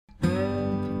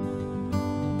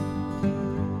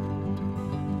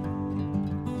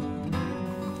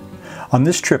On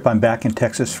this trip, I'm back in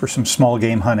Texas for some small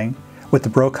game hunting with the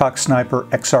Brocock Sniper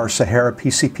XR Sahara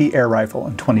PCP air rifle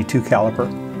in .22 caliber.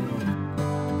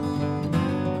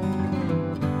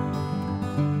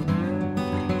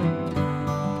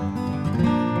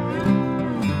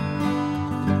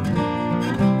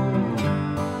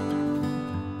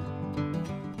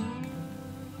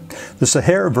 The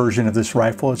Sahara version of this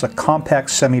rifle is a compact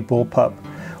semi-bullpup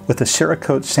with a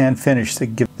cerakote sand finish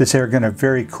that gives this airgun a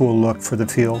very cool look for the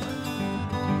field.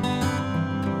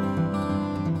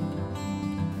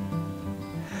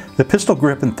 The pistol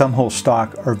grip and thumbhole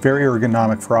stock are very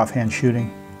ergonomic for offhand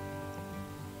shooting.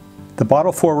 The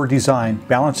bottle forward design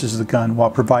balances the gun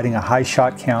while providing a high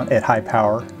shot count at high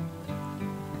power.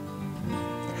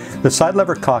 The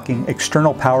Sidelever cocking,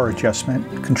 external power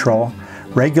adjustment control,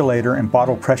 regulator and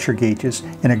bottle pressure gauges,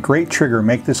 and a great trigger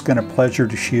make this gun a pleasure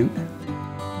to shoot.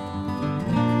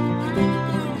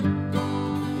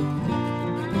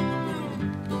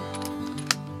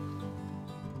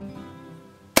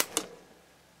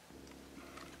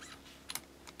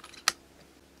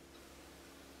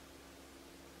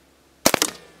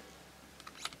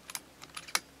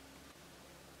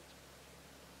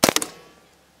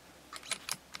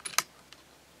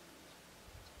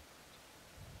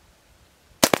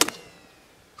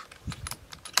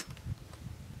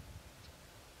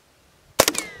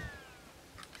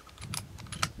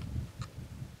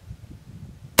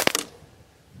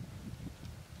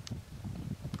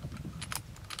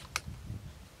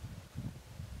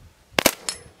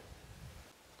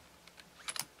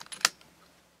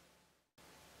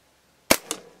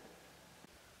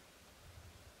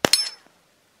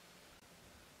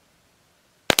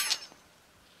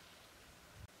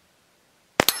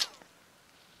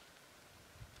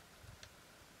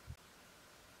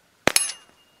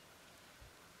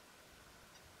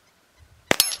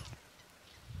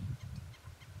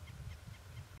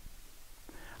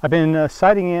 I've been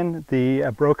sighting in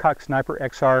the Brocock Sniper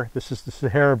XR. This is the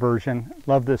Sahara version.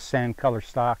 Love this sand color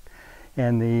stock,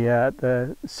 and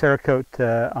the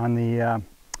cerakote on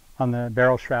the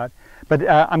barrel shroud. But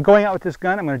I'm going out with this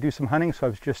gun. I'm going to do some hunting, so I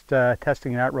was just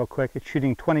testing it out real quick. It's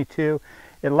shooting .22.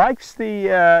 It likes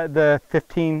the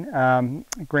 15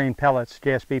 grain pellets,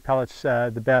 JSB pellets,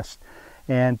 the best.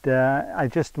 And I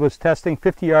just was testing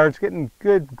 50 yards, getting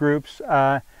good groups.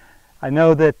 I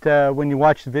know that when you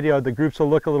watch the video, the groups will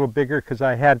look a little bigger because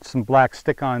I had some black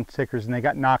stick-on stickers and they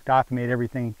got knocked off and made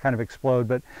everything kind of explode.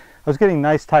 But I was getting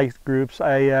nice tight groups.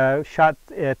 I shot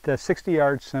at 60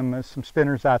 yards some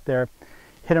spinners out there,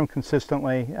 hit them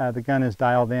consistently. The gun is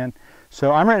dialed in,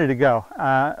 so I'm ready to go.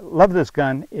 Love this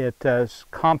gun. It's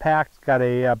compact, got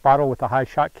a bottle with a high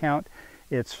shot count.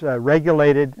 It's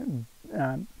regulated,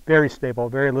 very stable,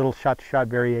 very little shot-to-shot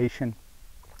variation.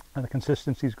 The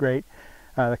consistency is great.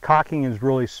 The cocking is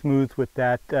really smooth with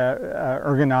that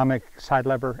ergonomic side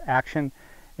lever action,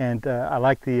 and I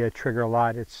like the trigger a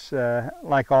lot. It's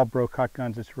like all Brocock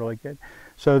guns, it's really good.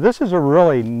 So this is a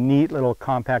really neat little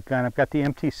compact gun. I've got the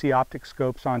MTC optic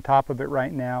scopes on top of it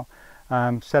right now,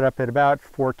 set up at about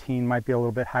 14, might be a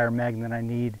little bit higher mag than I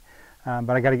need,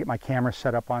 but I got to get my camera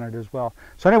set up on it as well.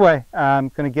 So anyway, I'm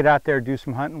going to get out there, do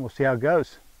some hunting. We'll see how it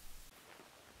goes.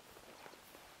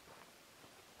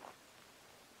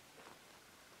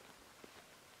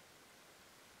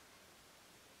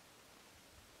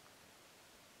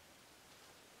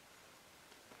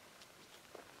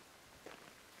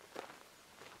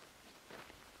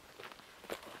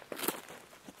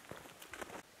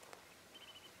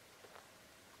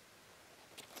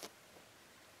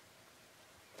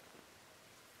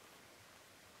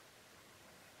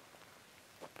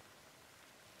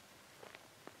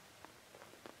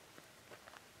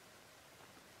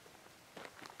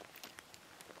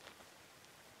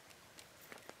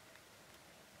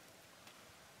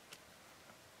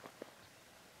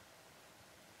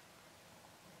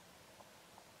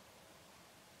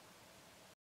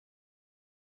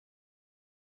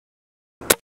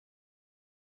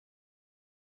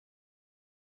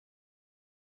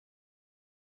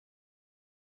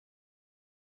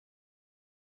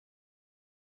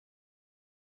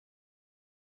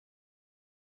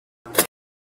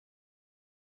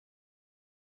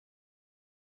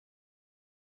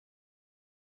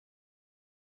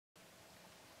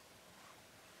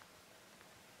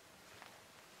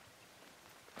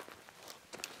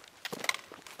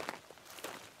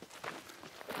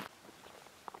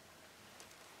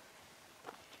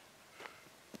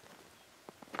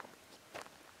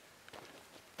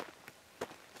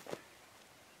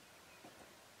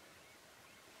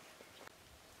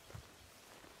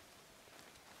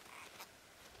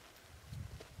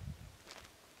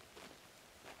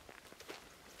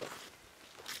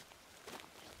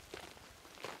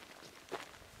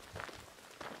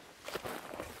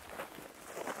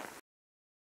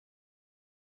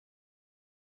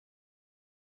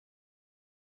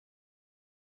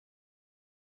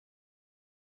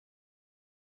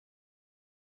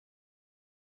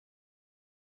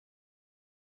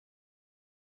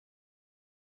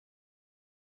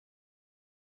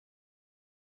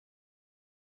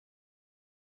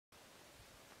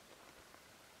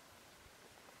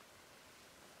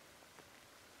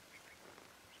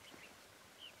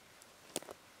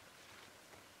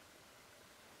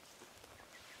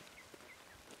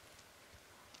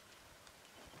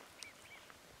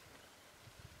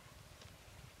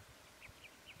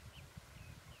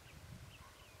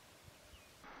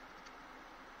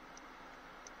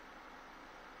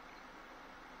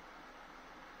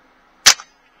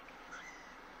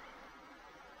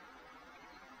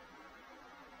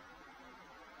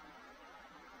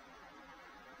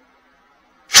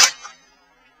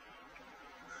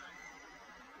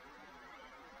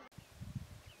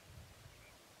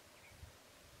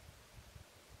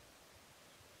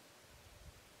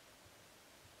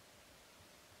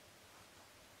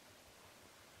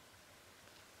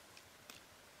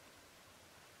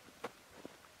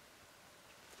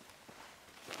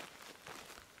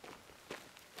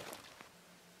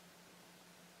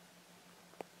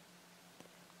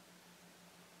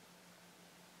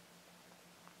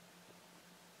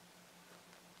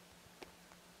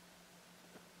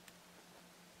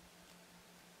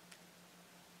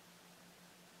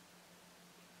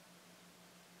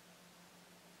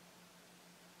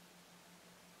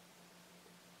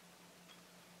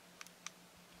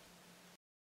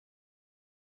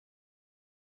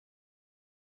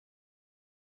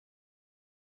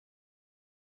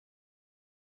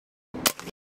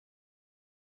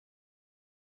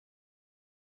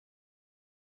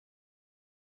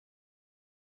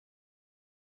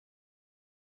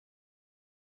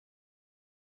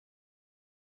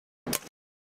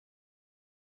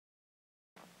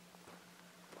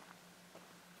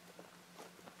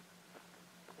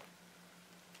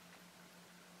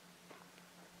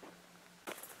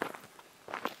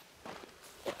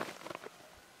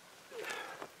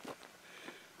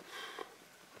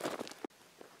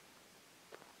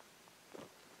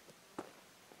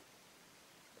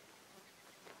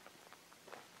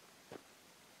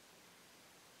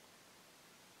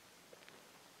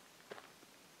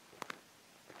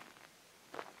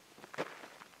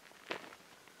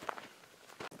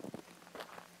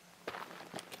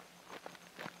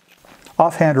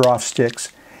 offhand or off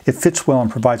sticks, it fits well and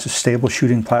provides a stable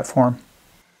shooting platform.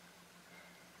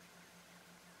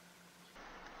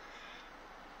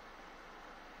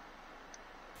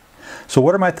 So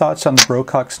what are my thoughts on the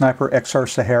Brocock Sniper XR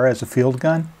Sahara as a field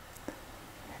gun?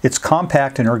 It's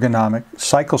compact and ergonomic,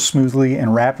 cycles smoothly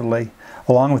and rapidly,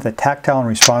 along with a tactile and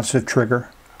responsive trigger.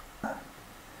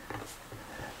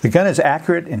 The gun is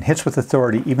accurate and hits with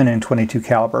authority even in .22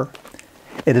 caliber.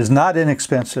 It is not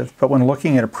inexpensive, but when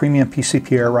looking at a premium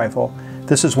PCP air rifle,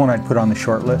 this is one I'd put on the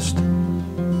short list.